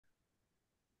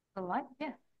the light,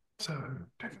 yeah. So,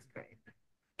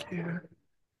 yeah.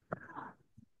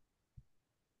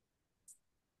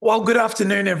 Well, good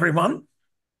afternoon, everyone.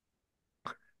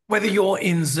 Whether you're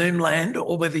in Zoom land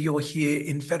or whether you're here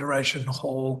in Federation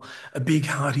Hall, a big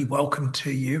hearty welcome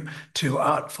to you to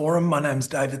Art Forum. My name's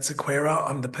David Sequeira.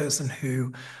 I'm the person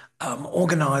who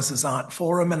organises Art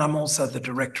Forum, and I'm also the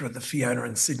director of the Fiona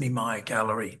and Sydney Maya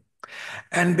Gallery.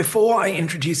 And before I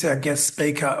introduce our guest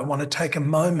speaker, I want to take a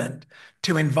moment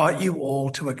to invite you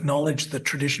all to acknowledge the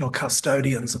traditional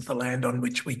custodians of the land on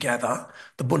which we gather,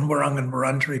 the Bunurong and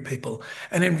Wurundjeri people,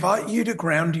 and invite you to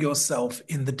ground yourself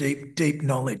in the deep, deep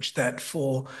knowledge that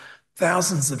for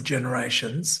thousands of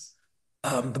generations,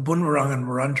 the Bunurong and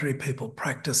Wurundjeri people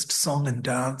practiced song and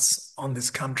dance on this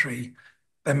country.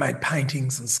 They made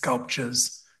paintings and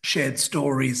sculptures, shared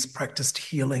stories, practiced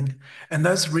healing, and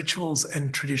those rituals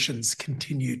and traditions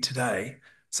continue today.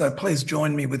 So please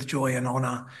join me with joy and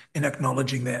honour in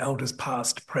acknowledging their elders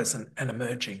past, present, and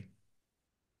emerging.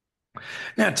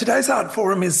 Now, today's Art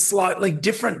Forum is slightly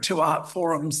different to the Art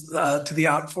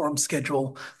Forum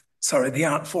schedule. Sorry, the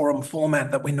Art Forum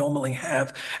format that we normally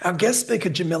have. Our guest speaker,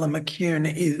 Jemila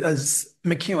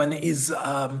MacEwan, is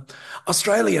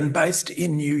Australian, based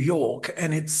in New York,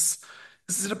 and this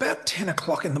is about 10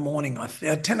 o'clock in the morning,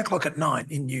 10 o'clock at night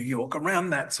in New York, around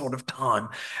that sort of time.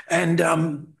 And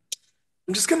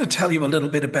I'm just going to tell you a little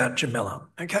bit about Jemila,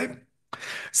 okay?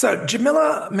 So,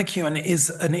 Jemila MacEwan is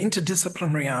an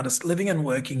interdisciplinary artist living and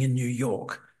working in New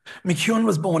York. MacEwan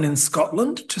was born in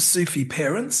Scotland to Sufi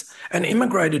parents and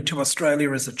immigrated to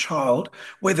Australia as a child,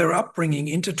 where their upbringing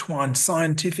intertwined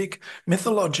scientific,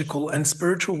 mythological, and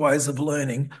spiritual ways of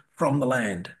learning from the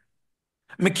land.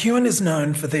 MacEwan is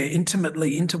known for their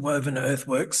intimately interwoven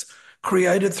earthworks,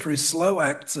 created through slow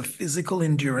acts of physical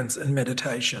endurance and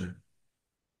meditation.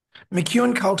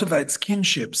 MacEwan cultivates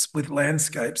kinships with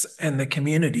landscapes and the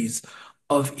communities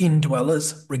of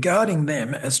indwellers, regarding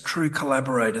them as true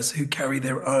collaborators who carry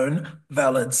their own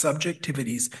valid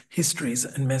subjectivities, histories,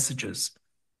 and messages.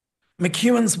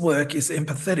 MacEwan's work is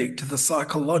empathetic to the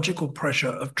psychological pressure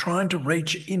of trying to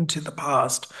reach into the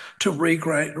past to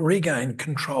regain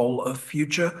control of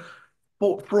future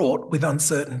fraught with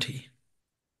uncertainty.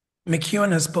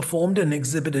 MacEwan has performed and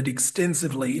exhibited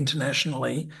extensively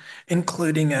internationally,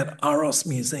 including at ARoS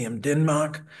Museum,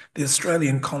 Denmark, the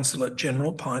Australian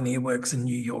Consulate-General Pioneer Works in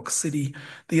New York City,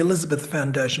 the Elizabeth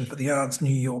Foundation for the Arts, New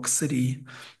York City,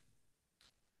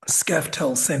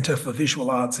 Skaftfell Center for Visual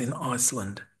Arts in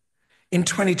Iceland. In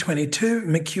 2022,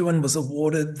 MacEwan was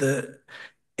awarded the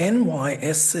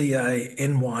NYSCA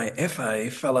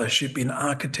NYFA Fellowship in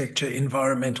Architecture,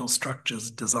 Environmental Structures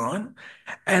Design,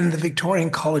 and the Victorian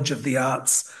College of the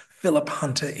Arts Philip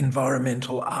Hunter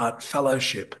Environmental Art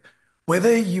Fellowship.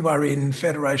 Whether you are in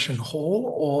Federation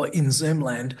Hall or in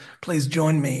Zoomland, please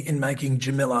join me in making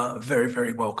Jemila very,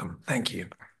 very welcome. Thank you.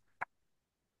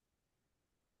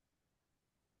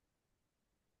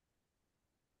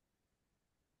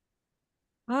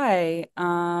 Hi,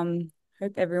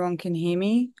 hope everyone can hear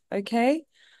me okay.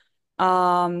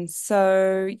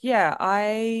 So yeah,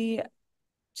 I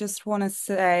just want to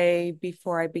say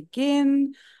before I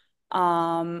begin,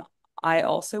 I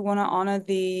also want to honor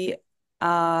the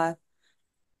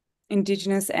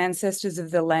Indigenous ancestors of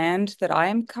the land that I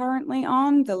am currently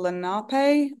on, the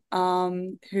Lenape,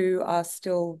 who are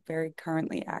still very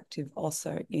currently active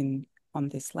also on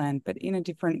this land, but in a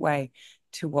different way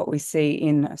to what we see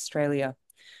in Australia.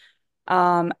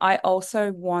 I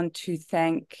also want to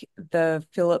thank the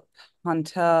Philip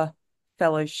Hunter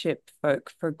Fellowship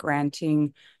folk for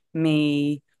granting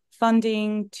me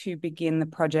funding to begin the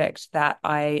project that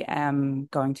I am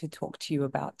going to talk to you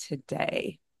about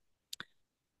today.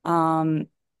 So,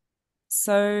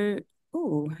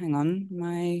 hang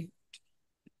on,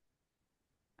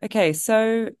 okay,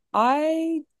 so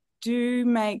I do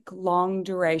make long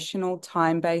durational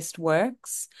time-based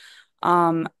works.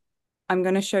 I'm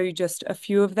going to show you just a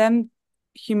few of them.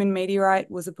 Human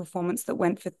Meteorite was a performance that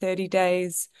went for 30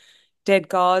 days. Dead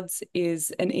Gods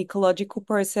is an ecological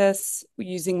process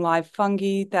using live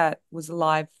fungi that was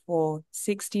live for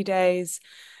 60 days.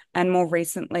 And more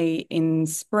recently, in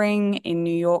spring in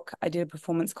New York, I did a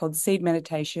performance called Seed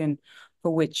Meditation,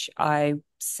 for which I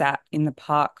sat in the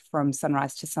park from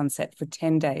sunrise to sunset for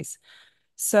 10 days.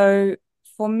 So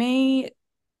for me,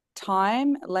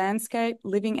 time, landscape,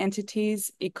 living entities,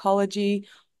 ecology,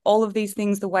 all of these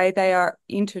things, the way they are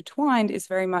intertwined is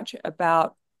very much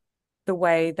about the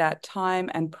way that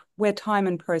where time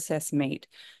and process meet.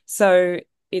 So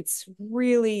it's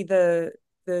really the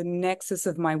nexus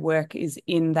of my work is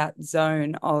in that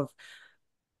zone of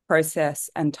process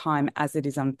and time as it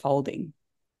is unfolding.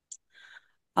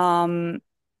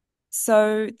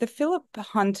 So the Philip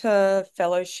Hunter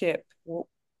Fellowship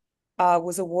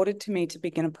was awarded to me to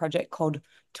begin a project called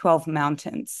 12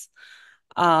 Mountains.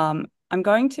 I'm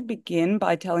going to begin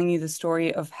by telling you the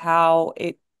story of how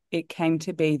it came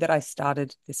to be that I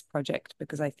started this project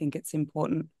because I think it's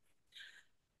important.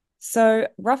 So,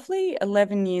 roughly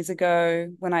 11 years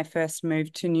ago, when I first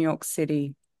moved to New York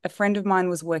City, a friend of mine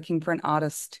was working for an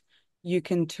artist,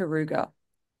 Yukon Taruga.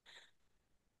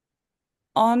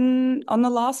 On the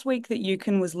last week that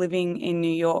Yukon was living in New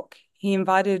York, he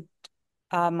invited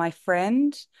my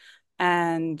friend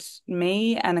and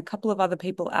me and a couple of other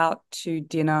people out to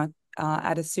dinner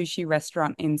at a sushi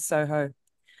restaurant in Soho.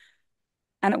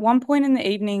 And at one point in the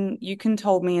evening, Yukon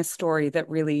told me a story that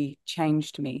really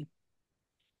changed me.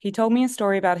 He told me a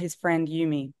story about his friend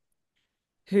Yumi,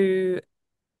 who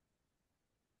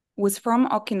was from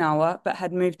Okinawa but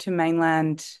had moved to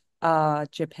mainland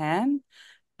Japan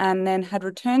and then had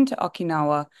returned to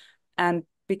Okinawa and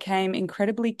became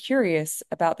incredibly curious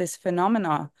about this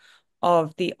phenomena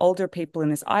of the older people in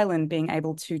this island being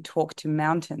able to talk to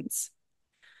mountains.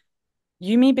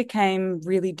 Yumi became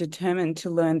really determined to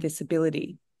learn this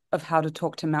ability of how to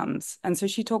talk to mountains. And so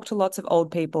she talked to lots of old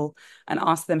people and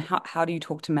asked them, how do you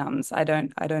talk to mountains? I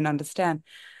don't understand.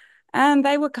 And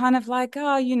they were kind of like,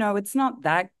 oh, it's not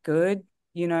that good.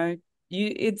 You know,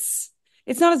 it's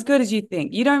not as good as you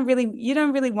think. You don't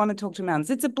really want to talk to mountains.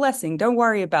 It's a blessing. Don't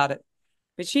worry about it.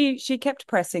 But she kept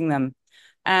pressing them.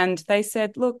 And they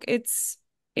said, look, it's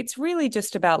really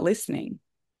just about listening.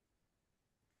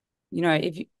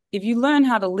 If you learn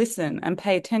how to listen and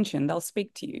pay attention, they'll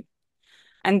speak to you.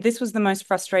 And this was the most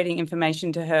frustrating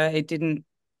information to her. It didn't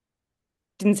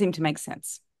seem to make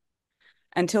sense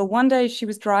until one day she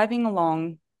was driving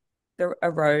along a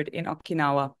road in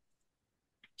Okinawa.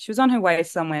 She was on her way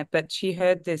somewhere, but she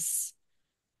heard this,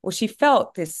 or she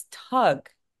felt this tug,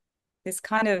 this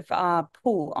kind of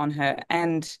pull on her,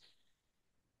 and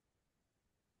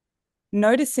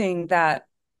noticing that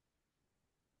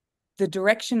the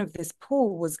direction of this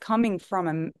pull was coming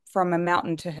from a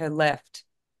mountain to her left.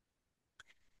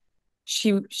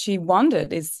 She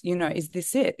wondered, is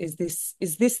this it? Is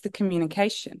this the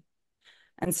communication?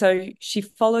 And so she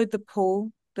followed the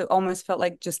pull that almost felt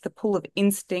like just the pull of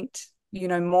instinct,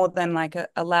 more than like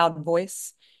a loud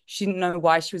voice. She didn't know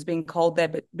why she was being called there,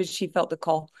 but she felt the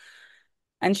call.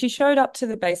 And she showed up to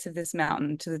the base of this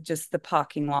mountain, to just the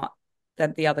parking lot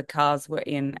that the other cars were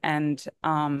in. And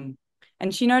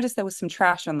she noticed there was some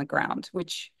trash on the ground,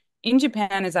 which in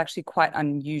Japan is actually quite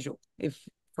unusual. If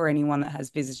for anyone that has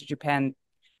visited Japan,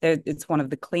 it's one of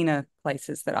the cleaner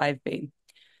places that I've been.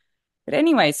 But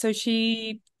anyway, so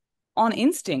she, on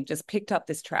instinct, just picked up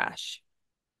this trash.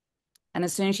 And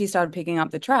as soon as she started picking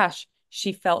up the trash,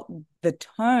 she felt the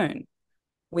tone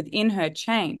within her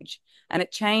change. And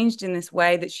it changed in this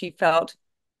way that she felt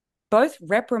both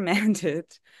reprimanded,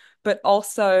 but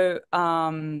also,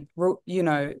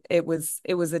 it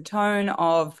was a tone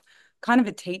of kind of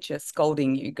a teacher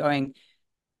scolding you, going,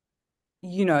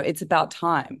 it's about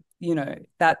time,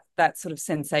 that sort of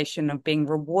sensation of being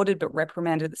rewarded but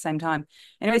reprimanded at the same time.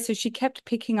 Anyway, so she kept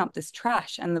picking up this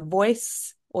trash, and the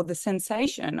voice or the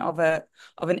sensation of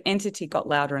an entity got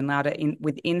louder and louder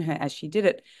within her as she did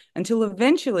it, until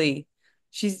eventually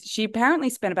she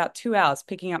apparently spent about 2 hours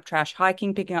picking up trash,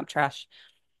 hiking, picking up trash.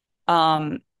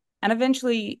 And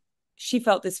eventually she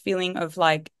felt this feeling of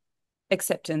like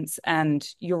acceptance, and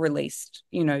you're released,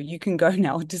 you can go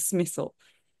now, dismissal.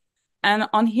 And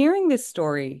on hearing this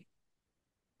story,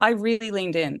 I really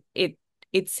leaned in. It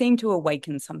seemed to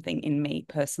awaken something in me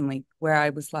personally, where I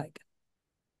was like,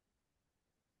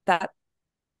 that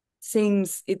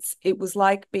it was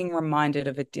like being reminded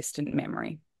of a distant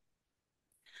memory.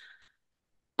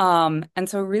 And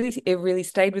so it really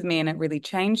stayed with me, and it really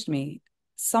changed me.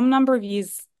 Some number of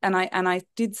years, and I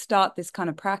did start this kind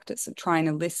of practice of trying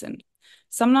to listen.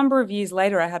 Some number of years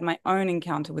later, I had my own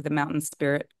encounter with the mountain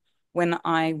spirit when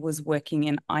I was working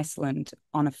in Iceland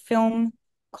on a film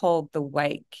called The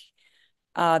Wake.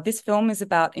 This film is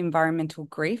about environmental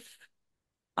grief.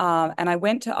 And I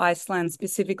went to Iceland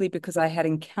specifically because I had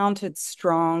encountered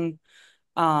strong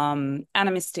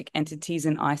animistic entities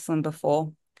in Iceland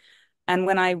before. And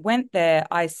when I went there,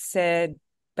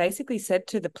 basically said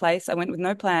to the place, I went with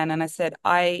no plan, and I said,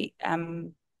 I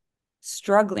am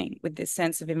struggling with this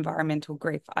sense of environmental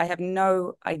grief. I have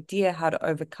no idea how to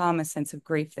overcome a sense of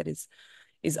grief that is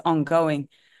ongoing.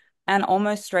 And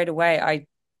almost straight away, I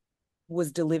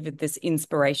was delivered this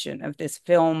inspiration of this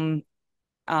film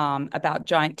about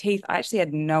giant teeth. I actually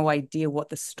had no idea what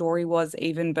the story was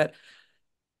even, but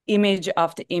image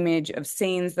after image of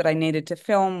scenes that I needed to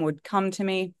film would come to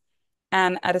me.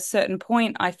 And at a certain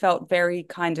point, I felt very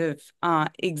kind of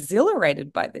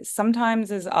exhilarated by this.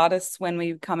 Sometimes, as artists, when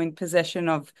we come in possession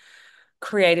of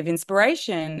creative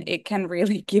inspiration, it can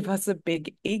really give us a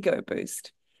big ego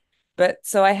boost. But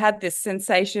so I had this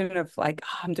sensation of like,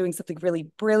 oh, I'm doing something really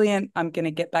brilliant. I'm going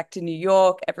to get back to New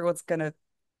York. Everyone's going to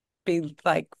be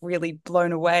like really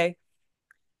blown away.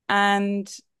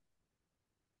 And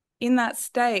in that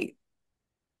state,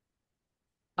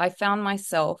 I found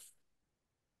myself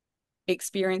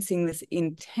experiencing this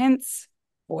intense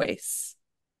voice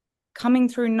coming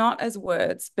through not as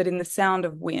words, but in the sound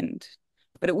of wind.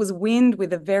 But it was wind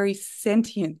with a very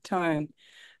sentient tone.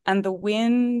 And the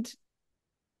wind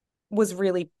was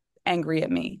really angry at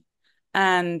me.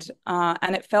 And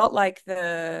it felt like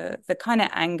the kind of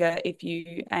anger if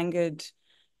you angered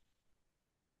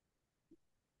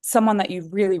someone that you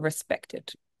really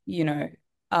respected, you know,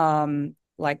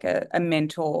 like a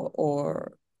mentor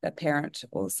or a parent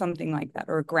or something like that,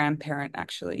 or a grandparent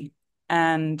actually.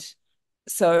 And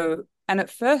and at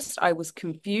first I was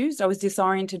confused. I was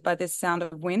disoriented by this sound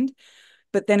of wind.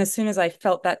 But then as soon as I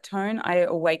felt that tone, I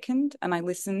awakened and I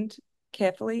listened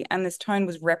carefully. And this tone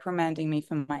was reprimanding me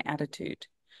for my attitude.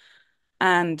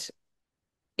 And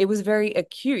it was very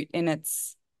acute in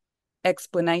its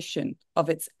explanation of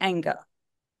its anger.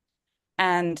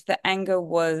 And the anger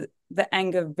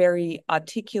very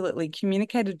articulately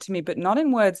communicated to me, but not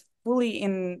in words, fully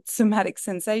in somatic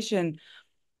sensation.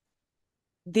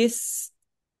 This,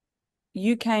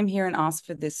 you came here and asked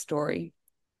for this story.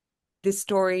 This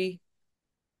story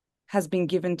has been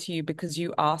given to you because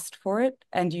you asked for it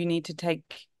and you need to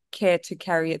take care to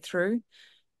carry it through,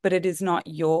 but it is not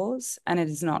yours and it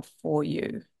is not for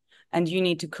you. And you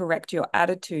need to correct your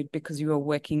attitude because you are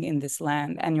working in this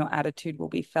land and your attitude will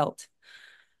be felt.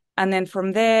 And then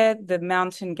from there, the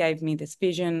mountain gave me this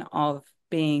vision of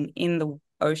being in the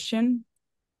ocean,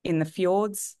 in the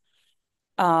fjords.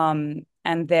 And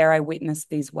there I witnessed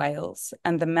these whales.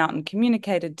 And the mountain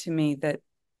communicated to me that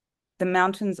the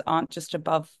mountains aren't just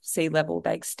above sea level,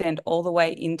 they extend all the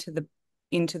way into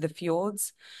the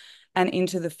fjords. And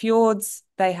into the fjords,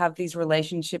 they have these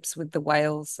relationships with the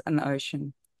whales and the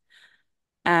ocean.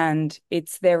 And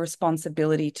it's their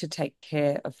responsibility to take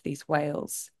care of these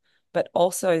whales. But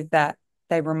also that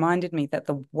they reminded me that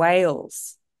the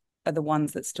whales are the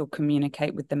ones that still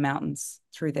communicate with the mountains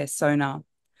through their sonar.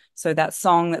 So that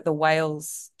song that the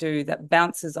whales do that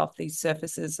bounces off these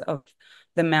surfaces of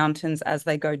the mountains as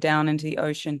they go down into the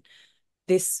ocean,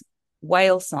 this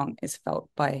whale song is felt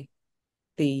by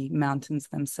the mountains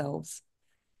themselves.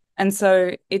 And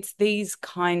so it's these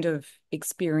kind of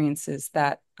experiences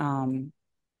that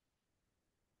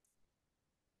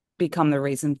become the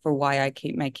reason for why I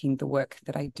keep making the work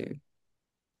that I do.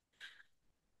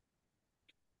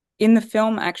 In the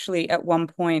film, actually, at one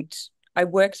point, I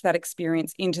worked that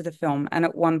experience into the film. And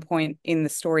at one point in the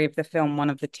story of the film, one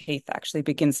of the teeth actually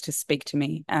begins to speak to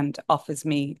me and offers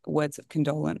me words of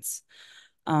condolence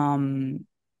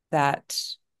that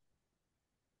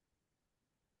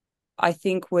I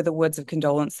think were the words of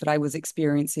condolence that I was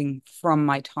experiencing from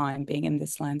my time being in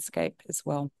this landscape as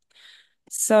well.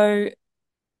 So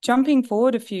jumping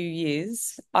forward a few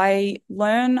years, I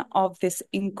learn of this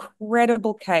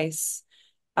incredible case,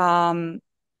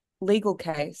 legal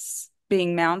case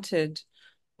being mounted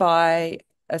by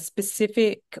a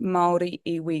specific Maori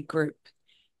iwi group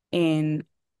in,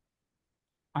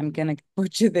 I'm going to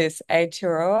butcher this,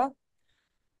 Aotearoa,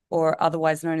 or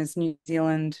otherwise known as New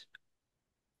Zealand,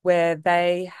 where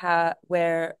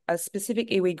a specific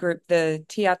iwi group, the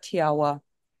Tiatiawa,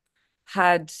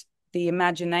 had the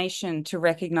imagination to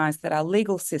recognize that our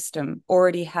legal system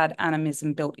already had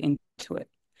animism built into it,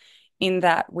 in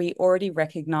that we already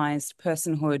recognized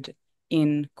personhood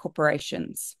in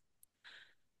corporations.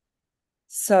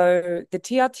 So the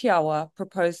Tiatiawa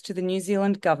proposed to the New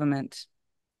Zealand government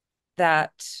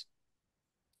that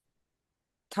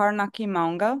Taranaki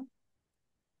Maunga,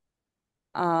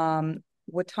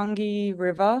 Watangi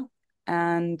River,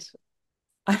 and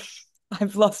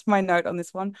I've lost my note on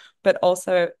this one, but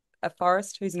also a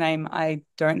forest whose name I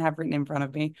don't have written in front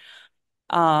of me,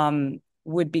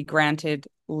 would be granted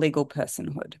legal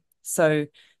personhood. So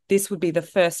this would be the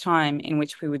first time in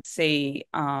which we would see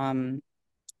any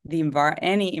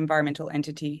environmental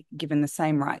entity given the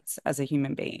same rights as a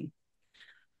human being.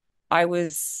 I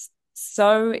was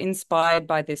so inspired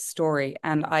by this story,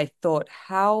 and I thought,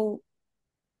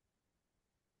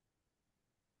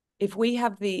 if we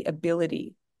have the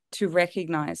ability to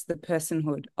recognize the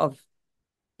personhood of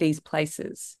these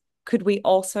places, could we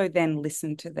also then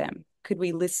listen to them? Could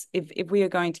we listen, if we are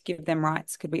going to give them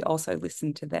rights, could we also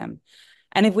listen to them?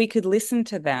 And if we could listen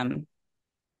to them,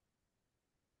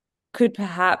 could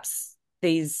perhaps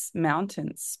these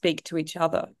mountains speak to each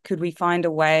other? Could we find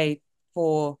a way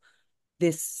for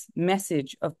this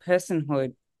message of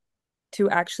personhood to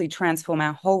actually transform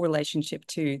our whole relationship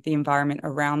to the environment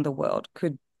around the world?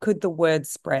 Could the word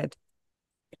spread?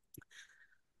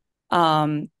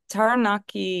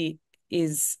 Taranaki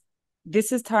is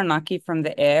this is Taranaki from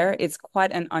the air. It's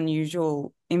quite an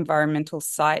unusual environmental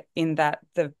site in that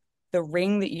the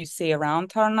ring that you see around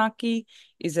Taranaki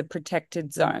is a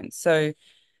protected zone. So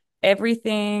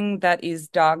everything that is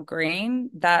dark green,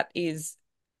 that is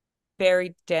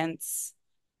very dense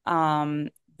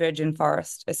virgin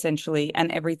forest, essentially,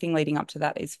 and everything leading up to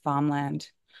that is farmland.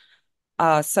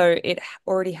 So it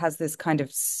already has this kind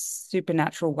of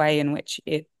supernatural way in which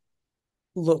it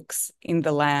looks in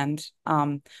the land.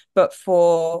 But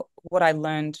for what I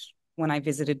learned when I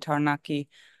visited Taranaki,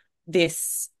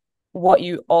 this what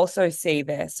you also see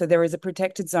there. So there is a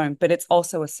protected zone, but it's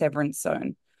also a severance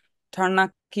zone.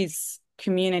 Taranaki's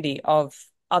community of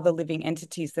other living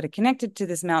entities that are connected to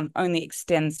this mountain only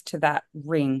extends to that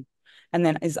ring and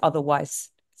then is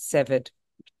otherwise severed.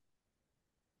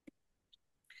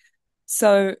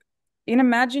 So, in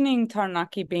imagining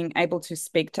Taranaki being able to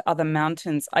speak to other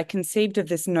mountains, I conceived of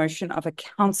this notion of a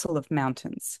council of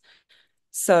mountains.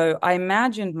 So, I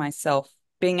imagined myself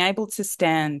being able to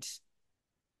stand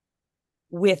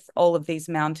with all of these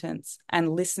mountains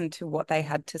and listen to what they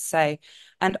had to say,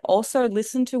 and also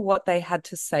listen to what they had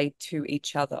to say to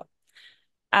each other.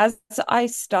 As I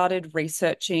started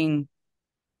researching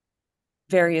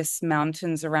various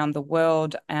mountains around the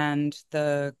world and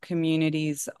the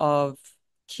communities of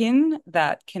kin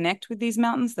that connect with these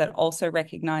mountains, that also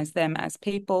recognize them as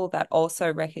people, that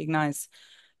also recognize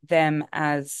them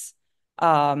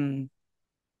um,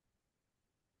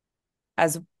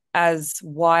 as as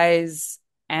wise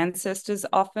ancestors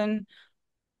often,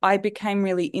 I became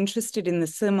really interested in the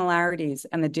similarities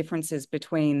and the differences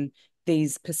between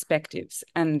these perspectives.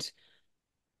 And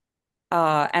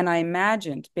I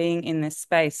imagined being in this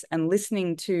space and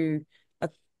listening to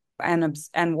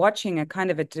and watching a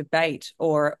kind of a debate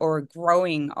or a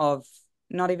growing of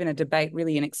not even a debate,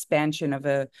 really an expansion of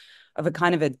a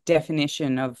kind of a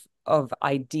definition of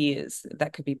ideas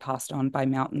that could be passed on by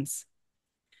mountains.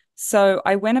 So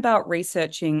I went about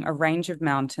researching a range of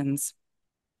mountains.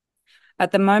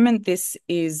 At the moment, this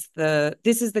is the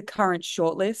current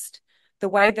shortlist. The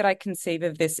way that I conceive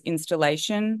of this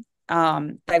installation,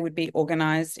 they would be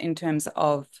organized in terms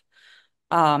of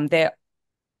their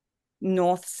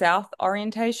north-south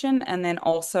orientation, and then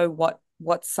also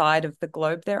what side of the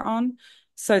globe they're on,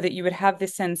 so that you would have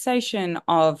this sensation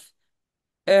of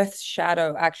Earth's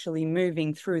shadow actually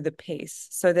moving through the piece,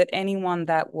 so that anyone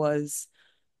that was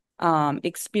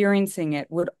experiencing it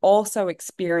would also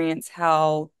experience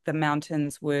how the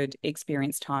mountains would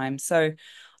experience time. So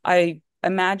I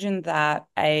imagine that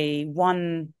a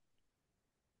one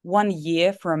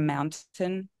year for a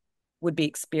mountain would be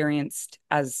experienced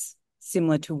as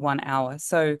similar to 1 hour.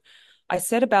 So I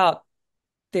set about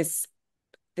this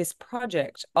this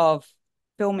project of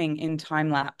filming in time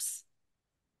lapse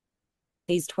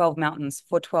these 12 mountains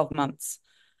for 12 months,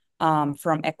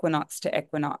 from equinox to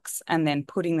equinox, and then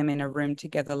putting them in a room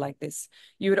together like this.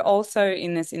 You would also,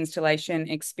 in this installation,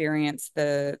 experience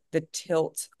the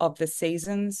tilt of the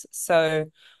seasons. So,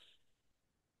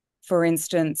 for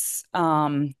instance,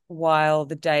 while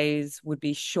the days would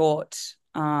be short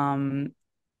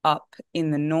up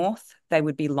in the north, they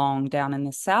would be long down in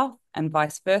the south, and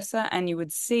vice versa. And you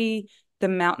would see the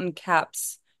mountain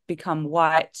caps become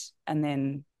white and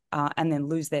then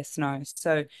lose their snow.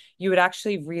 So you would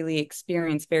actually really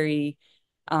experience very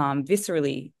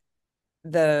viscerally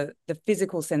the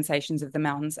physical sensations of the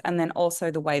mountains, and then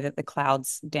also the way that the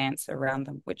clouds dance around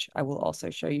them, which I will also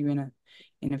show you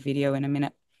in a video in a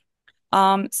minute.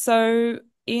 So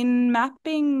in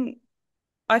mapping,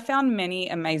 I found many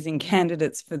amazing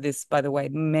candidates for this, by the way,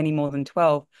 many more than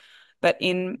 12. But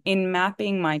in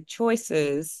mapping my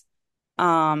choices,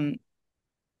 um,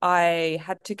 I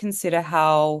had to consider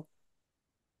how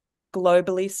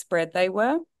globally spread they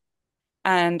were,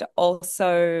 and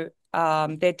also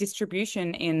their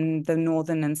distribution in the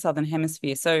northern and southern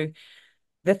hemisphere. So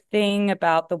the thing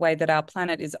about the way that our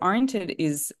planet is oriented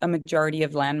is a majority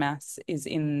of landmass is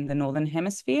in the northern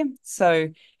hemisphere. So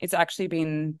it's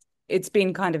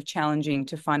been kind of challenging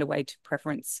to find a way to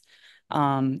preference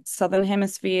southern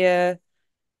hemisphere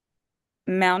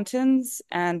mountains.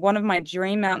 And one of my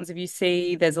dream mountains, if you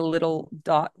see, there's a little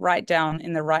dot right down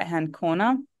in the right-hand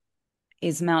corner,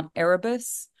 is Mount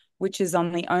Erebus, which is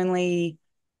on the only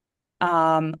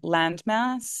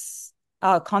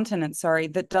continent, sorry,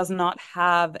 that does not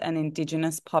have an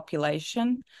indigenous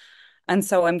population. And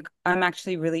so I'm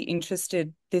actually really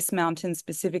interested. This mountain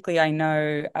specifically, I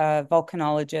know a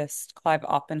volcanologist, Clive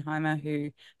Oppenheimer,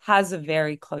 who has a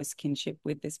very close kinship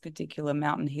with this particular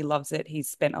mountain. He loves it. He's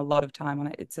spent a lot of time on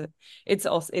it. It's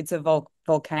a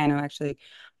volcano actually.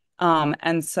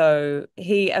 And so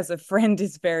he, as a friend,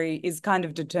 is kind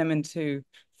of determined to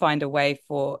find a way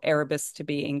for ARoS to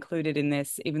be included in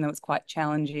this, even though it's quite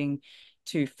challenging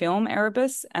to film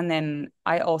ARoS. And then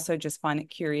I also just find it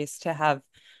curious to have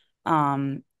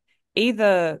um,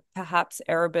 either perhaps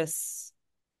ARoS's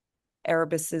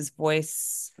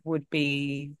voice would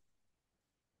be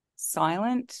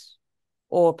silent,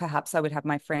 or perhaps I would have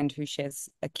my friend who shares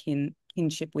a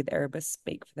kinship with ARoS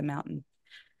speak for the mountain.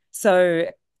 So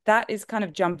that is kind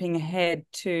of jumping ahead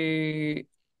to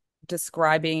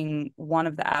describing one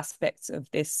of the aspects of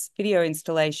this video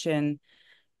installation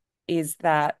is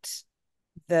that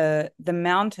the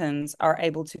mountains are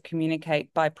able to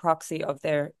communicate by proxy of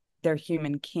their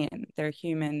human kin, their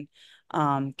human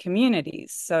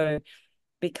communities. So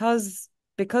because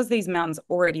these mountains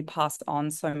already passed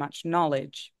on so much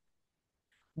knowledge,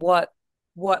 what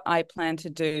I plan to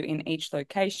do in each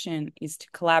location is to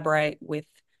collaborate with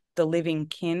the living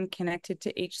kin connected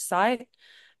to each site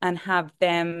and have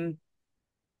them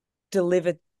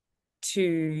deliver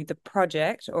to the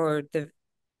project or the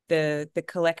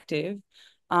collective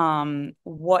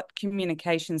what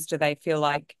communications do they feel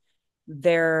like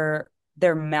their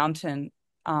mountain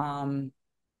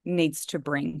needs to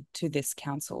bring to this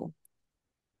council.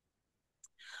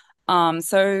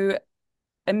 So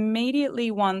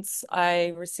immediately once I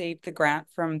received the grant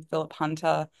from Philip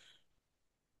Hunter,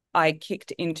 I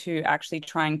kicked into actually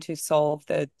trying to solve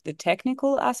the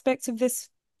technical aspects of this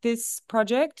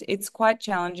project. It's quite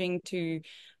challenging to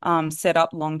set up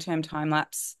long-term time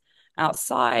lapse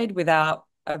outside without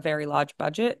a very large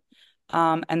budget.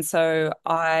 And so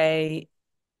I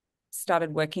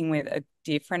started working with a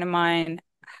dear friend of mine,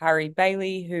 Harry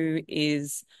Bailey, who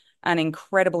is an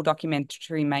incredible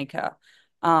documentary maker.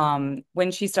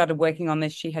 When she started working on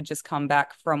this, she had just come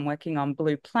back from working on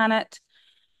Blue Planet,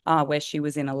 where she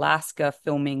was in Alaska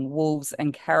filming wolves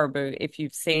and caribou. If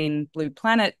you've seen Blue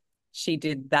Planet, she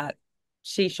did that.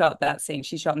 She shot that scene.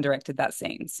 She shot and directed that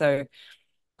scene.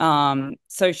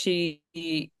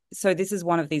 So this is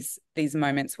one of these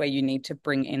moments where you need to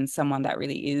bring in someone that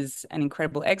really is an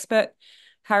incredible expert.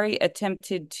 Harry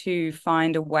attempted to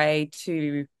find a way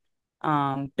to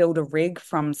build a rig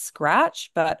from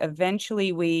scratch, but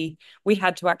eventually we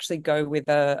had to actually go with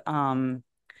an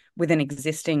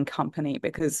existing company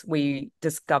because we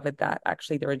discovered that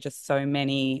actually there are just so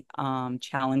many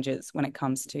challenges when it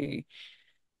comes to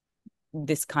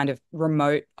this kind of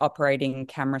remote operating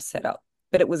camera setup.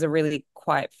 But it was a really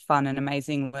quite fun and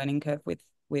amazing learning curve with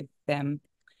them.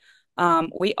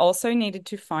 We also needed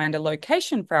to find a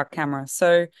location for our camera.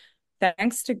 So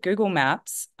thanks to Google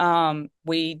Maps,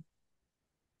 we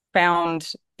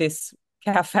found this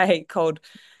cafe called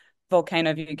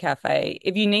Volcano View Cafe.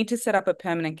 If you need to set up a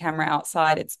permanent camera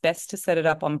outside, it's best to set it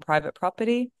up on private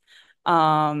property.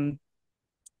 Um,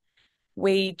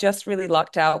 we just really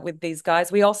lucked out with these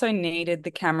guys. We also needed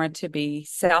the camera to be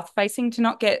south facing to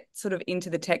not get sort of into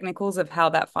the technicals of how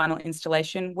that final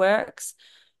installation works.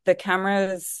 The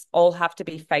cameras all have to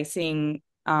be facing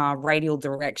radial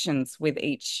directions with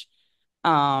each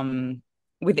mountain.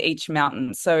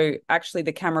 So actually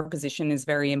the camera position is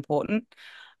very important.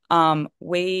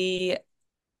 We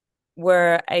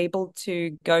were able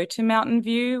to go to Mountain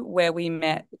View where we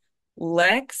met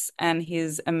Lex and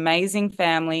his amazing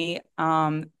family.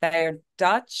 They're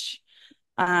Dutch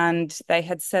and they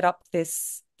had set up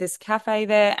this cafe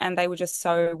there and they were just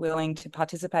so willing to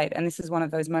participate. And this is one of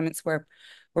those moments where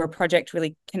a project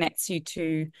really connects you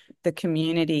to the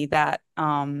community that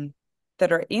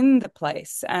are in the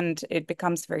place and it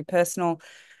becomes very personal.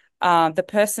 The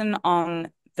person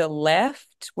on the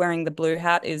left wearing the blue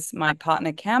hat is my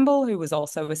partner Campbell, who was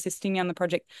also assisting me on the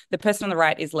project. The person on the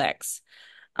right is Lex.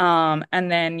 And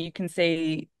then you can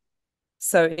see,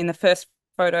 so in the first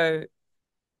photo,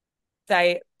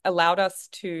 they allowed us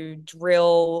to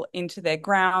drill into their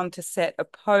ground to set a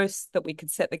post that we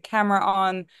could set the camera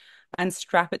on and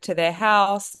strap it to their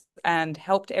house and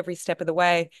helped every step of the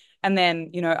way. And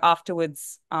then,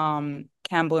 afterwards,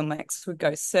 Campbell and Lex would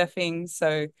go surfing.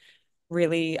 So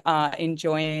really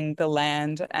enjoying the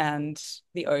land and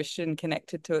the ocean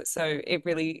connected to it. So it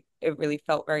really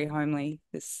felt very homely,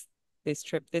 this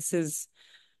trip. This is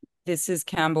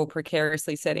Campbell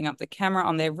precariously setting up the camera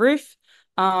on their roof.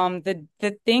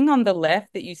 The thing on the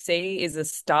left that you see is a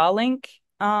Starlink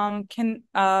can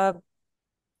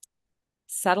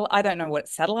satellite. I don't know what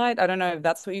satellite. I don't know if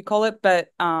that's what you call it, but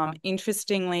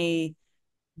interestingly,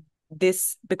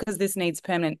 this, because this needs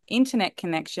permanent internet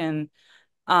connection,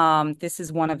 this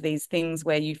is one of these things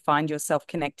where you find yourself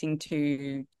connecting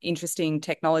to interesting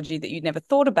technology that you'd never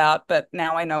thought about, but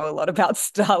now I know a lot about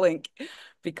Starlink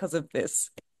because of this.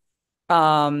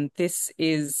 This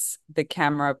is the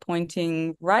camera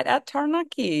pointing right at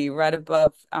Taranaki, right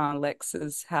above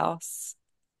Lex's house.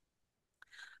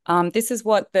 This is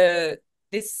what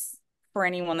this for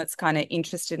anyone that's kind of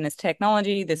interested in this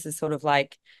technology, this is sort of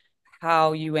like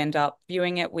how you end up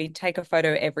viewing it. We take a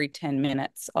photo every 10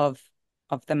 minutes of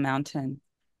the mountain.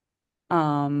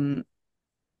 Um,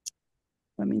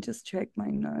 Let me just check my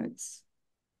notes.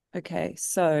 Okay,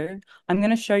 so I'm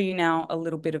going to show you now a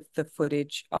little bit of the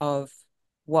footage of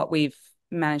what we've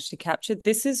managed to capture.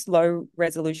 This is low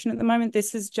resolution at the moment.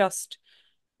 This is just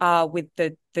with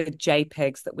the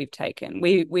JPEGs that we've taken.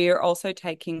 We are also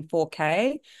taking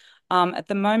 4K. At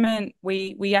the moment,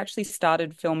 we actually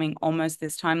started filming almost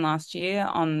this time last year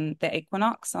on the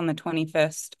equinox on the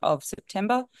 21st of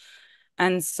September.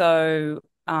 And so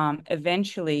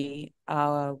eventually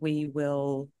um, we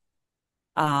will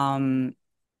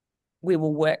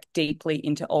work deeply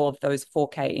into all of those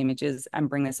 4K images and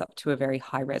bring this up to a very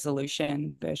high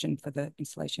resolution version for the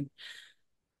installation.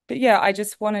 But yeah, I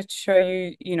just wanted to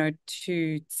show you,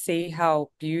 to see how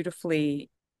beautifully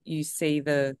you see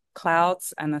the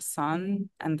clouds and the sun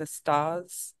and the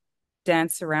stars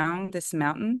dance around this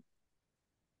mountain.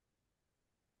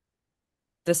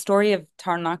 The story of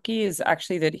Taranaki is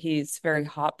actually that he's very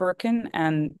heartbroken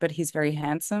but he's very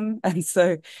handsome. And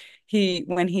so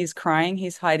when he's crying,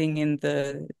 he's hiding in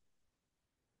the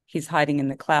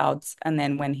clouds. And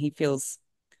then when he feels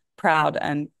proud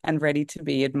and ready to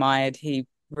be admired, he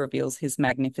reveals his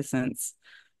magnificence.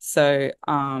 So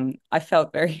I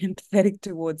felt very empathetic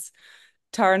towards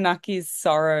Taranaki's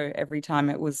sorrow every time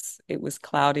it was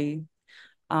cloudy.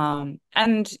 And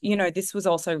this was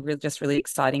also just really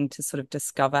exciting to sort of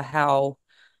discover how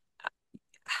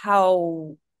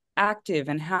active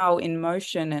and how in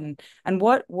motion and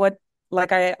what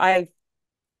like I've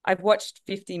watched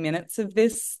 50 minutes of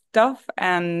this stuff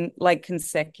and like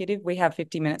consecutive. We have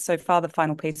 50 minutes so far. The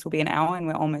final piece will be an hour and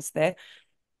we're almost there.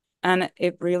 And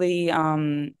it really,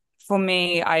 for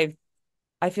me, I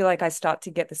feel like I start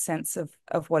to get the sense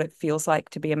of what it feels like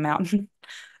to be a mountain,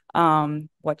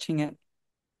 watching it.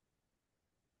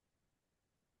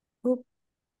 Oop,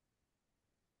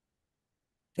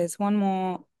 there's one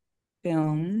more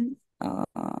film.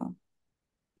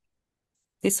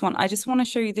 This one, I just want to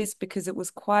show you this because it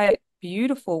was quite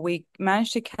beautiful. We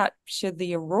managed to capture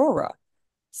the aurora.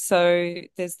 So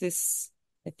there's this,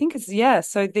 I think it's, yeah.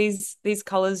 So these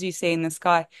colors you see in the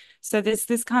sky. So there's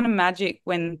this kind of magic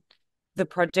when the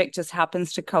project just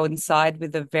happens to coincide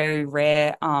with a very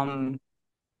rare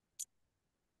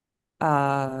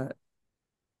uh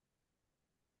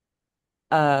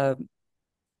uh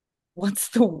what's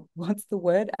the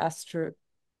word?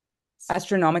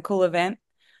 Astronomical event.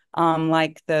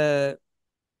 Like the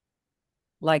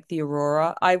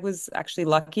aurora. I was actually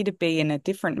lucky to be in a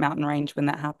different mountain range when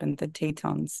that happened, the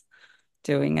Tetons,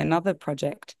 doing another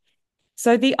project.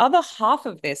 So the other half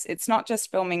of this, it's not just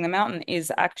filming the mountain,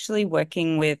 is actually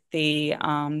working with the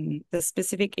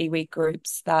specific iwi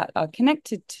groups that are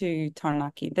connected to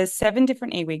Taranaki. There's 7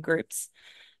 different iwi groups.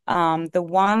 The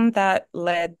one that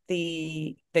led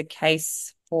the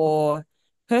case for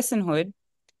personhood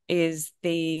is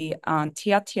the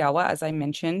Tiatiawa, as I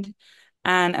mentioned.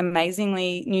 And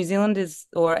amazingly, New Zealand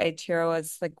or Aotearoa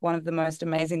is like one of the most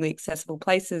amazingly accessible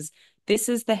places. This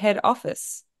is the head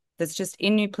office that's just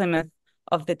in New Plymouth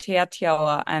of the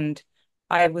Tiatiawa. And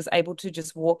I was able to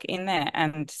just walk in there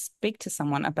and speak to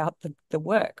someone about the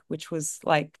work, which was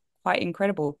like quite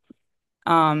incredible.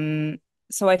 Um,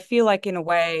 so I feel like in a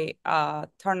way,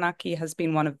 Taranaki has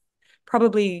been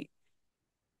probably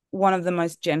one of the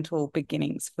most gentle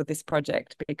beginnings for this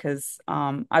project because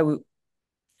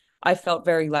I felt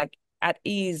very like at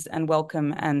ease and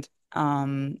welcome and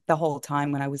the whole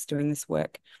time when I was doing this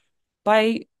work.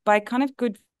 By kind of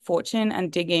good fortune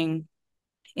and digging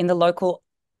in the local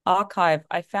archive,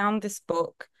 I found this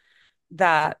book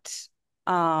that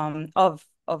uh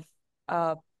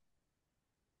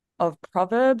of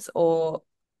proverbs, or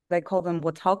they call them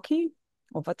watalki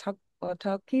or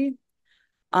watalki,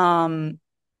 um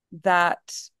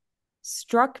that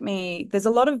struck me. There's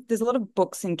a lot of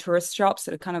books in tourist shops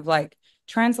that are kind of like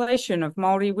translation of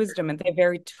Maori wisdom, and they're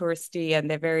very touristy and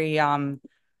they're very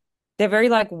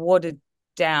like watered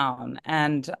down,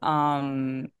 and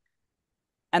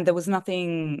there was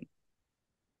nothing.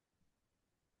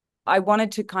 I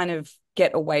wanted to kind of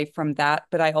get away from that.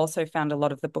 But I also found a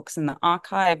lot of the books in the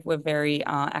archive were very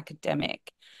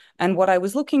academic. And what I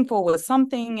was looking for was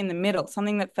something in the middle,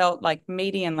 something that felt like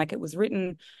meaty and like it was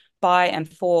written by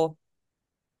and for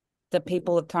the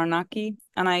people of Taranaki.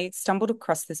 And I stumbled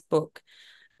across this book,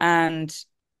 and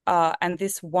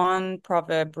this one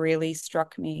proverb really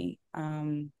struck me.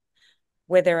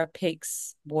 Where there are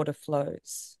peaks, water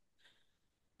flows.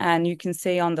 And you can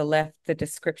see on the left the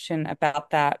description about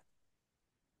that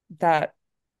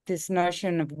this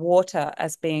notion of water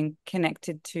as being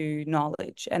connected to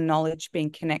knowledge and knowledge being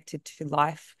connected to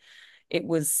life. It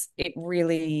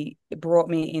really brought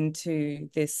me into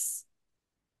this,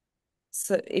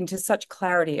 so into such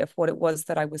clarity of what it was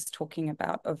that I was talking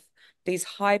about, of these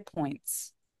high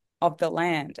points of the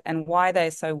land, and why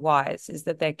they're so wise is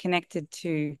that they're connected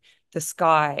to the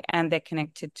sky and they're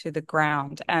connected to the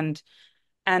ground, and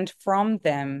from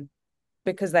them,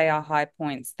 because they are high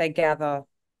points, they gather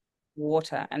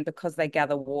water, and because they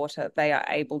gather water, they are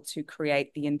able to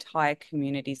create the entire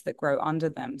communities that grow under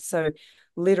them. So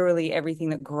literally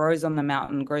everything that grows on the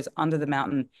mountain, grows under the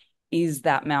mountain, is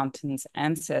that mountain's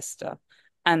ancestor.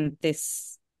 And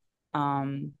this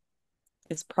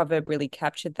proverb really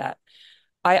captured that.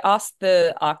 I asked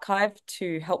the archive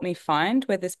to help me find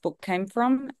where this book came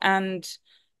from, and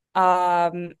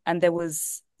there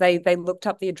was they looked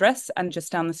up the address, and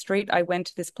just down the street I went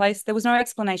to this place. There was no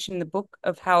explanation in the book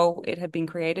of how it had been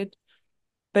created,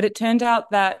 but it turned out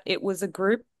that it was a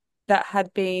group that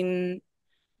had been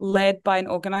led by an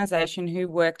organization who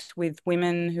worked with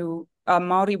women who are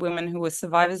Maori women who were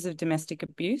survivors of domestic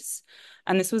abuse.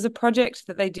 And this was a project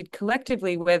that they did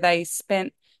collectively, where they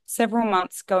spent several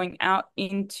months going out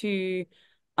into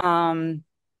um,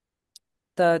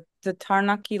 the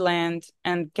Taranaki land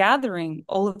and gathering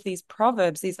all of these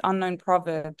proverbs, these unknown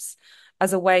proverbs,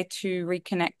 as a way to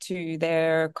reconnect to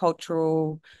their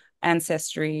cultural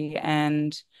ancestry.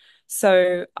 And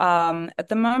so at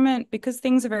the moment, because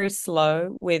things are very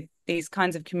slow with these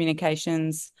kinds of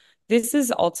communications, this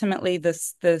is ultimately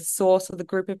the source or the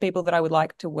group of people that I would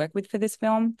like to work with for this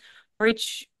film,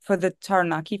 for the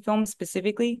Taranaki film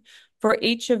specifically. For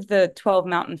each of the 12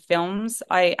 mountain films,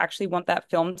 I actually want that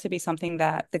film to be something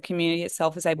that the community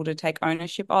itself is able to take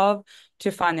ownership of, to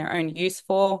find their own use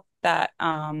for, that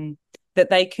we're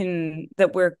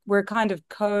kind of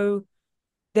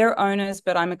they're owners,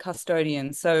 but I'm a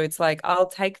custodian. So it's like I'll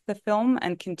take the film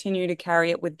and continue to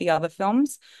carry it with the other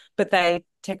films, but they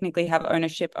technically have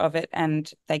ownership of it and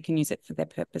they can use it for their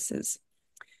purposes.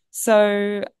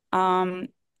 So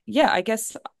yeah, I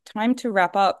guess time to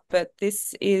wrap up, but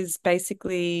this is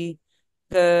basically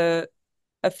the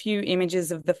a few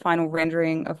images of the final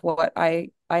rendering of what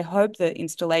I hope the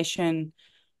installation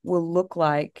will look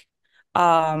like.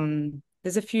 There's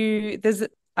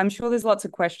I'm sure there's lots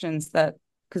of questions that,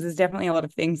 because there's definitely a lot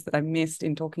of things that I missed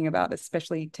in talking about,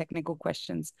 especially technical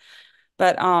questions.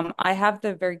 But I have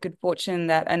the very good fortune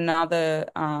that another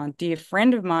dear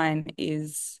friend of mine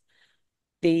is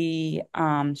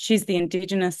she's the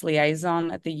Indigenous liaison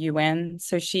at the UN.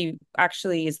 So she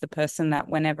actually is the person that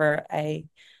whenever an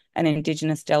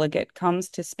Indigenous delegate comes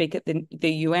to speak at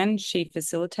the UN, she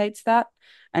facilitates that.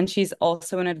 And she's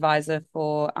also an advisor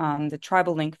for the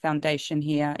Tribal Link Foundation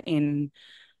here in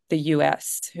the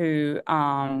US, who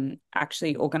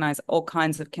actually organize all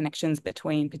kinds of connections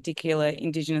between particular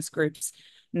Indigenous groups,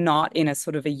 not in a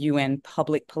sort of a UN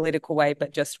public political way,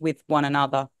 but just with one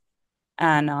another.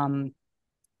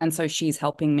 And so she's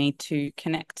helping me to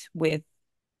connect with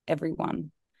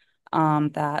everyone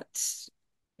that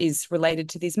is related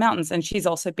to these mountains. And she's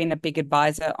also been a big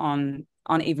advisor on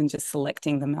even just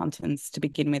selecting the mountains to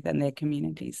begin with and their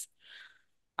communities.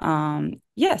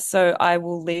 Yeah, so I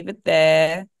will leave it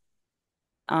there.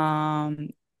 I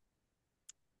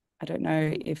don't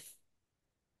know if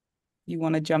you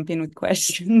want to jump in with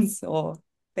questions, or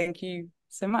thank you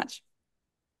so much.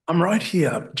 I'm right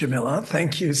here, Jemila.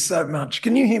 Thank you so much.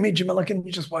 Can you hear me, Jemila? Can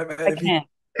you just wave I ahead of you? can.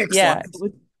 Yeah,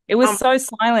 Excellent. it was Um, so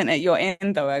silent at your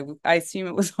end, though. I assume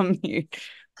it was on mute,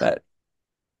 but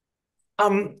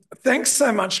thanks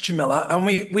so much, Jamila. And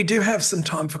we do have some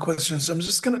time for questions. I'm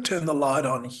just going to turn the light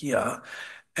on here,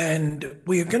 and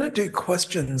we are going to do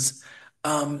questions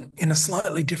in a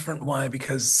slightly different way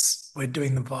because we're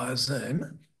doing them via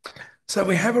Zoom. So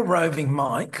we have a roving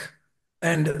mic,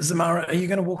 and Zamara, are you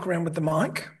going to walk around with the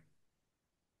mic?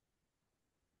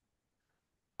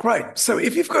 Great. So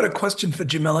if you've got a question for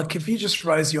Jamila, if you just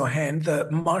raise your hand, the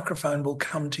microphone will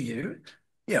come to you.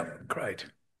 Yeah, great.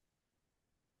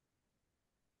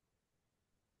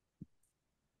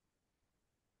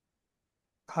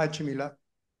 Hi, Jemila.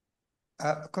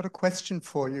 I've got a question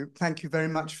for you. Thank you very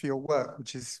much for your work,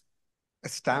 which is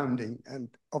astounding and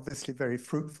obviously very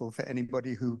fruitful for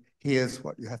anybody who hears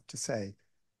what you have to say.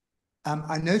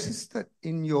 I noticed that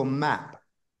in your map,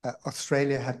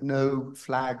 Australia had no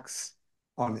flags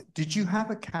on it. Did you have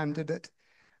a candidate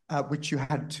which you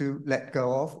had to let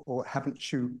go of, or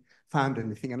haven't you found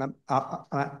anything? And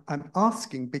I'm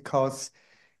asking because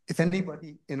if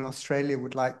anybody in Australia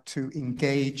would like to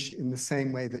engage in the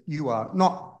same way that you are,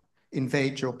 not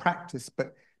invade your practice,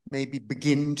 but maybe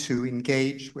begin to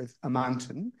engage with a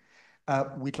mountain,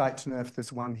 we'd like to know if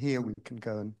there's one here we can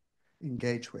go and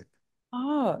engage with.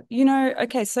 Oh,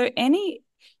 okay, so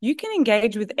you can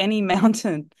engage with any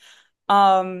mountain.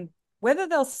 Whether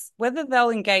they'll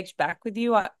engage back with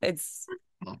you, it's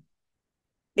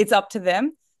up to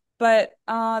them. But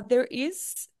there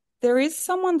is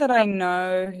someone that I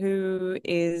know who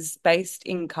is based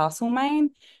in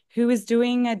Castlemaine, who is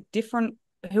doing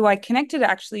who I connected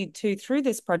actually to through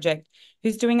this project,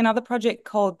 who's doing another project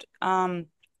called I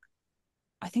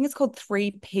think it's called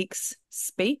Three Peaks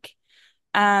Speak,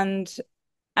 and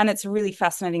it's a really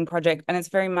fascinating project, and it's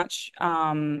very much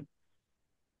a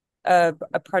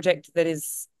project that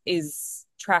is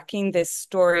tracking this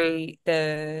story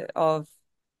of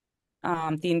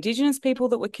the Indigenous people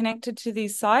that were connected to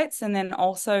these sites, and then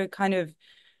also kind of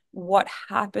what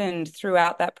happened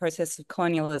throughout that process of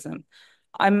colonialism.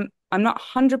 I'm not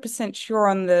 100% sure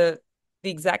on the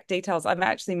exact details. I'm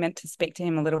actually meant to speak to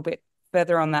him a little bit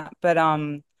further on that, but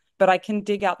I can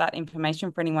dig out that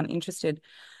information for anyone interested.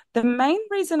 The main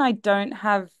reason I don't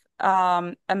have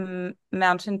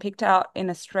mountain picked out in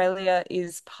Australia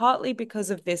is partly because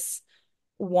of this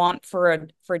want for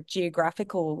a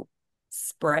geographical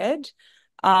spread.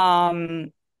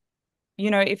 Um,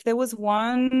 if there was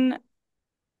one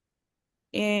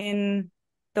in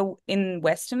in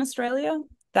Western Australia,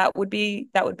 that would be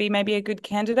maybe a good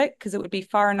candidate because it would be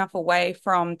far enough away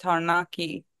from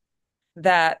Taranaki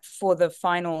that for the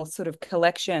final sort of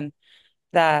collection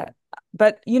that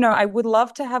but I would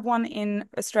love to have one in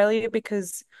Australia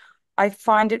because I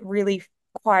find it really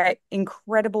quite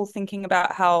incredible thinking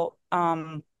about how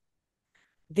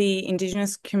the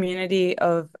Indigenous community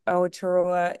of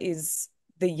Aotearoa is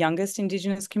the youngest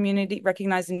Indigenous community,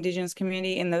 recognized Indigenous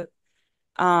community in the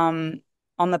on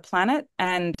the planet,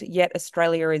 and yet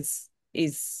Australia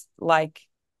is like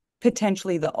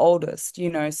potentially the oldest,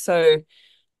 so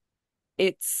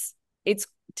it's it's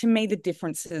to me the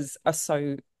differences are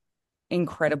so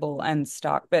incredible and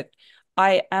stark. But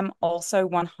I am also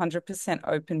 100%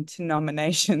 open to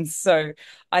nominations. So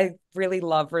I really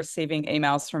love receiving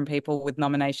emails from people with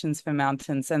nominations for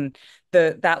mountains, and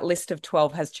that list of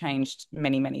 12 has changed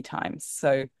many, many times.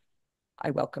 So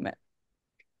I welcome it.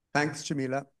 Thanks,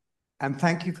 Jemila. And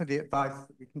thank you for the advice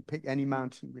that we can pick any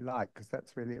mountain we like, because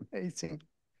that's really amazing.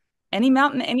 Any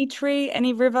mountain, any tree,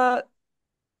 any river,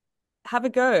 have a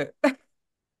go.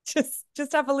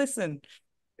 Just have a listen.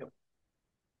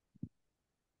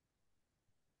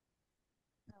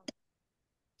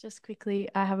 Just quickly,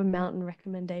 I have a mountain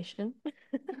recommendation.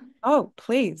 Oh,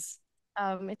 please.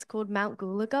 It's called Mount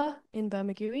Gulaga in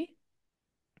Bermagui.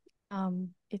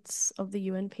 It's of the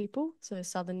Yuin people, so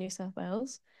southern New South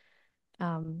Wales.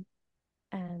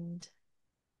 And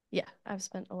yeah, I've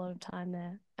spent a lot of time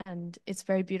there, and it's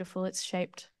very beautiful. It's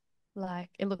shaped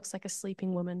it looks like a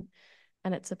sleeping woman,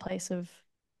 and it's a place of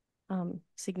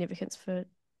significance for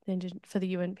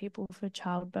the Yuin people for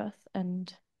childbirth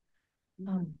and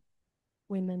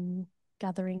women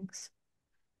gatherings.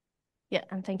 Yeah,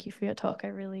 and thank you for your talk. I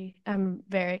really am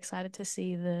very excited to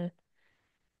see the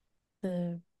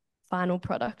final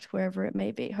product wherever it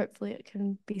may be. Hopefully it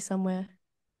can be somewhere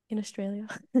in Australia.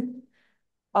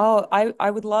 Oh, I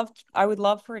would love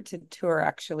for it to tour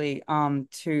actually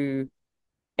to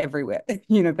everywhere,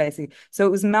 basically. So it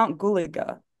was Mount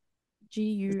Gulaga.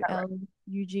 Is that right?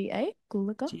 Guluga,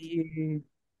 Gulaga.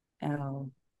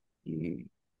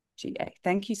 Guluga.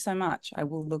 Thank you so much. I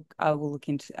will look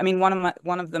into. I mean,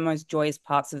 one of the most joyous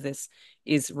parts of this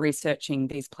is researching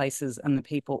these places and the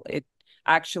people. It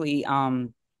actually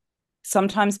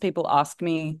sometimes people ask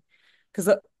me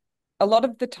because a lot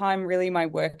of the time really my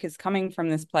work is coming from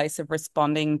this place of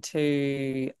responding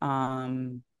to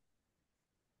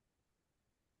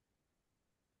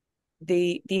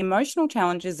the emotional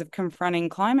challenges of confronting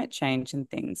climate change and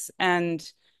things. And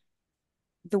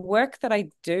the work that I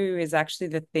do is actually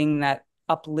the thing that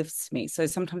uplifts me. So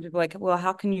sometimes people are like, well,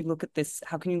 how can you look at this?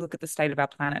 How can you look at the state of our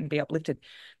planet and be uplifted?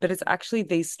 But it's actually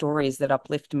these stories that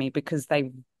uplift me because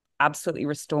they absolutely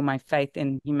restore my faith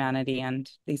in humanity and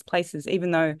these places,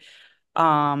 even though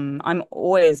I'm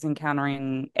always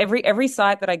encountering every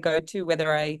site that I go to,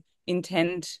 whether I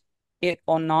intend it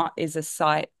or not, is a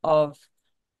site of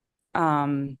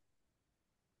um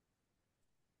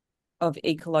of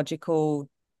ecological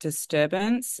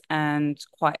disturbance, and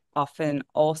quite often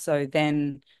also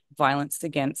then violence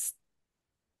against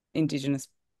Indigenous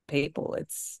people.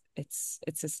 It's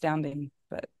astounding,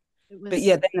 but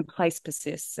yeah, then the place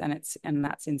persists, and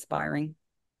that's inspiring.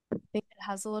 I think it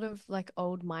has a lot of like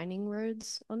old mining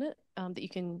roads on it that you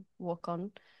can walk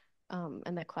on,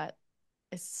 and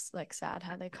it's like sad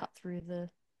how they cut through the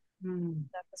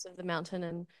surface of the mountain,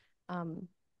 and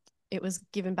it was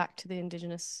given back to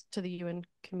the UN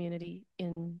community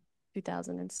in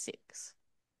 2006.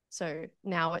 So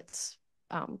now it's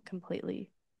completely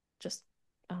just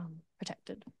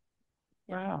protected.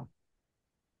 Yeah. Wow.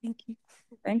 Thank you.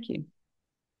 Thank you.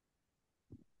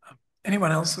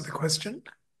 Anyone else with a question?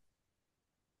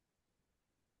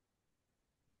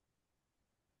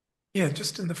 Yeah,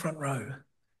 just in the front row.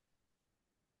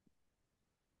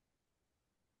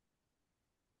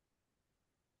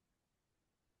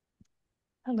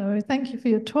 Hello, thank you for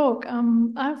your talk.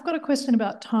 I've got a question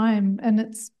about time, and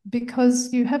it's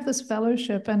because you have this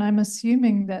fellowship, and I'm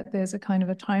assuming that there's a kind of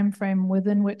a time frame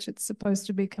within which it's supposed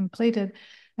to be completed,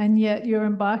 and yet you're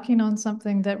embarking on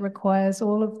something that requires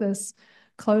all of this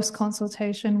close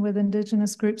consultation with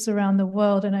Indigenous groups around the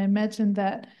world, and I imagine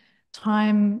that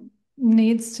time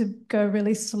needs to go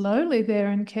really slowly there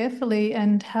and carefully.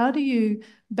 And how do you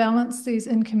balance these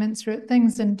incommensurate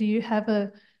things, and do you have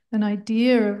an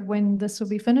idea of when this will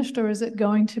be finished, or is it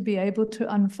going to be able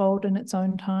to unfold in its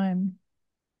own time?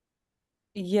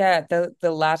 Yeah,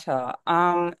 the latter.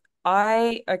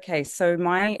 Okay, so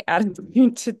my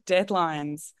attitude to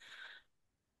deadlines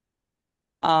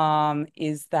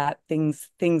is that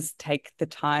things take the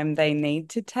time they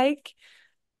need to take.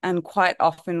 And quite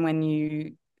often when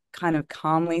you kind of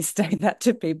calmly state that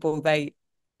to people, they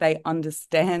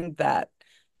understand that,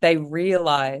 they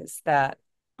realize that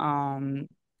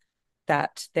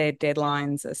that their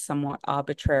deadlines are somewhat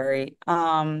arbitrary.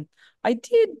 I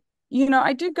did,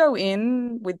 I do go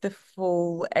in with the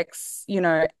full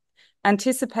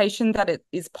anticipation that it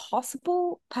is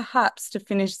possible perhaps to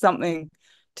finish something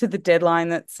to the deadline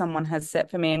that someone has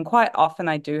set for me. And quite often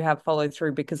I do have followed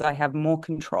through because I have more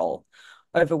control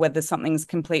over whether something's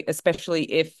complete, especially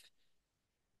if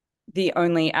the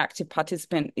only active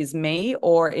participant is me,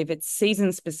 or if it's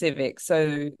season specific.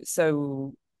 So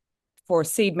for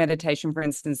seed meditation, for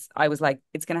instance, I was like,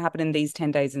 it's going to happen in these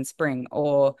 10 days in spring.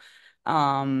 Or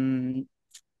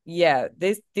yeah,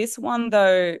 this one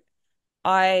though,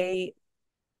 I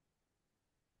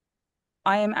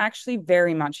am actually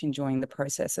very much enjoying the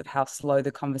process of how slow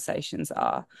the conversations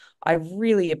are. I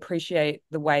really appreciate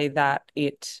the way that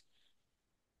it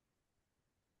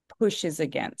pushes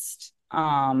against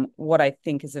what I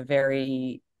think is a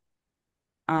very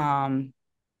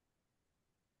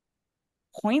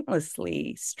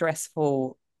pointlessly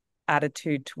stressful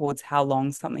attitude towards how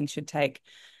long something should take.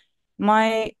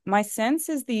 My sense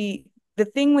is the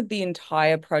thing with the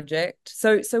entire project.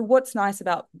 So what's nice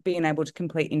about being able to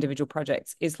complete individual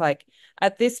projects is, like,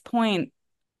 at this point,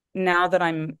 now that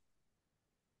I'm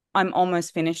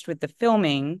almost finished with the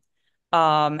filming,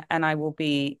 and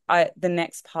the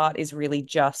next part is really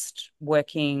just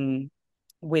working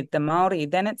with the Maori.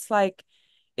 Then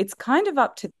it's kind of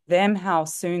up to them how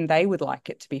soon they would like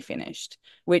it to be finished,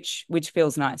 which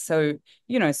feels nice. So,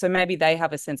 so maybe they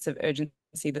have a sense of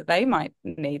urgency that they might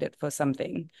need it for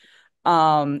something.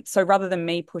 So rather than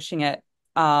me pushing it,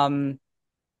 I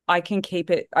can keep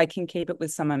it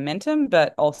with some momentum,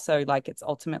 but also, like, it's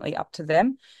ultimately up to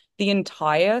them. The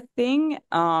entire thing,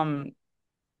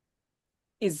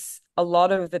 is a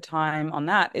lot of the time on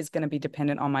that is going to be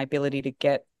dependent on my ability to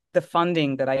get the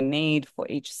funding that I need for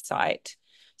each site.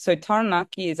 So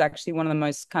Taranaki is actually one of the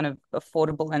most kind of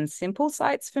affordable and simple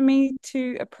sites for me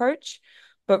to approach.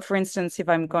 But for instance, if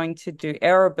I'm going to do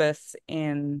ARoS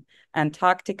in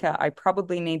Antarctica, I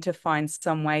probably need to find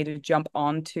some way to jump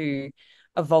onto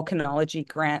a volcanology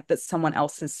grant that someone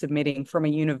else is submitting from a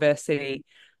university,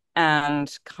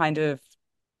 and kind of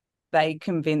they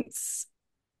convince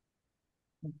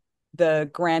the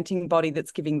granting body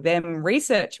that's giving them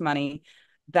research money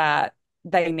that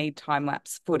they need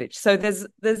time-lapse footage. So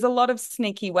there's a lot of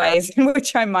sneaky ways in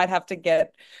which I might have to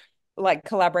get, like,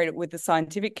 collaborate with the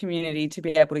scientific community to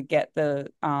be able to get the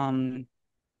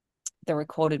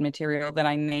recorded material that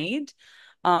I need.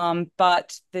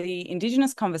 But the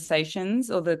Indigenous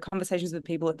conversations, or the conversations with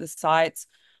people at the sites,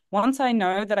 once I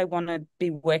know that I want to be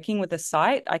working with a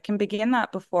site, I can begin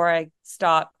that before I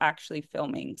start actually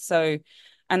filming. So,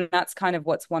 and that's kind of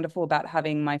what's wonderful about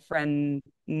having my friend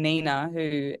Nina,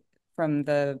 who from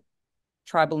the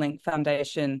Tribal Link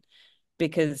Foundation,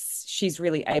 because she's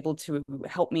really able to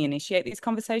help me initiate these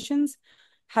conversations.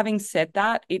 having said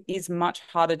that, it is much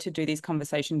harder to do these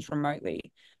conversations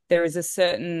remotely. There is a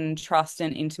certain trust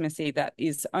and intimacy that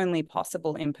is only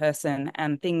possible in person,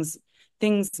 and things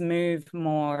move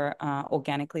more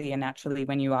organically and naturally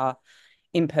when you are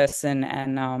in person.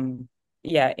 And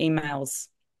yeah, emails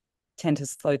tend to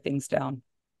slow things down.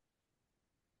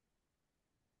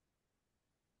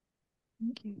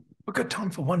 Thank you. We've got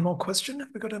time for one more question. Have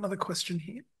we got another question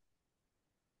here?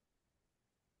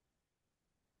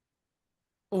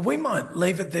 Well, we might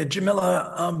leave it there.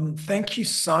 Jemila, thank you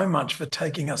so much for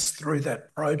taking us through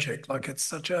that project. Like, it's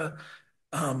such a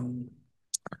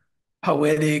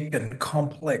poetic and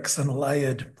complex and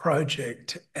layered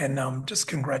project, and just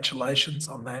congratulations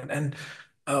on that. And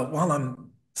while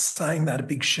I'm saying that, a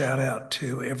big shout out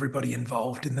to everybody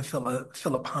involved in the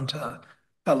Philip Hunter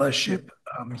Fellowship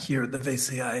here at the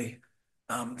VCA.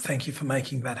 Thank you for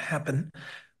making that happen.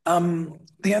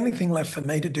 The only thing left for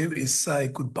me to do is say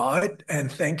goodbye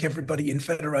and thank everybody in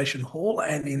Federation Hall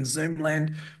and in Zoom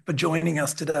land for joining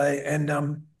us today.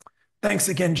 And thanks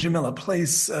again, Jemila.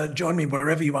 Please join me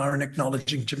wherever you are in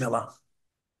acknowledging Jemila.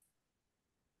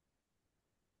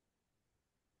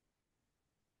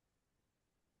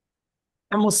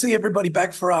 And we'll see everybody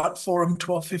back for Art Forum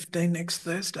 12:15 next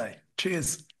Thursday.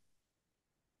 Cheers.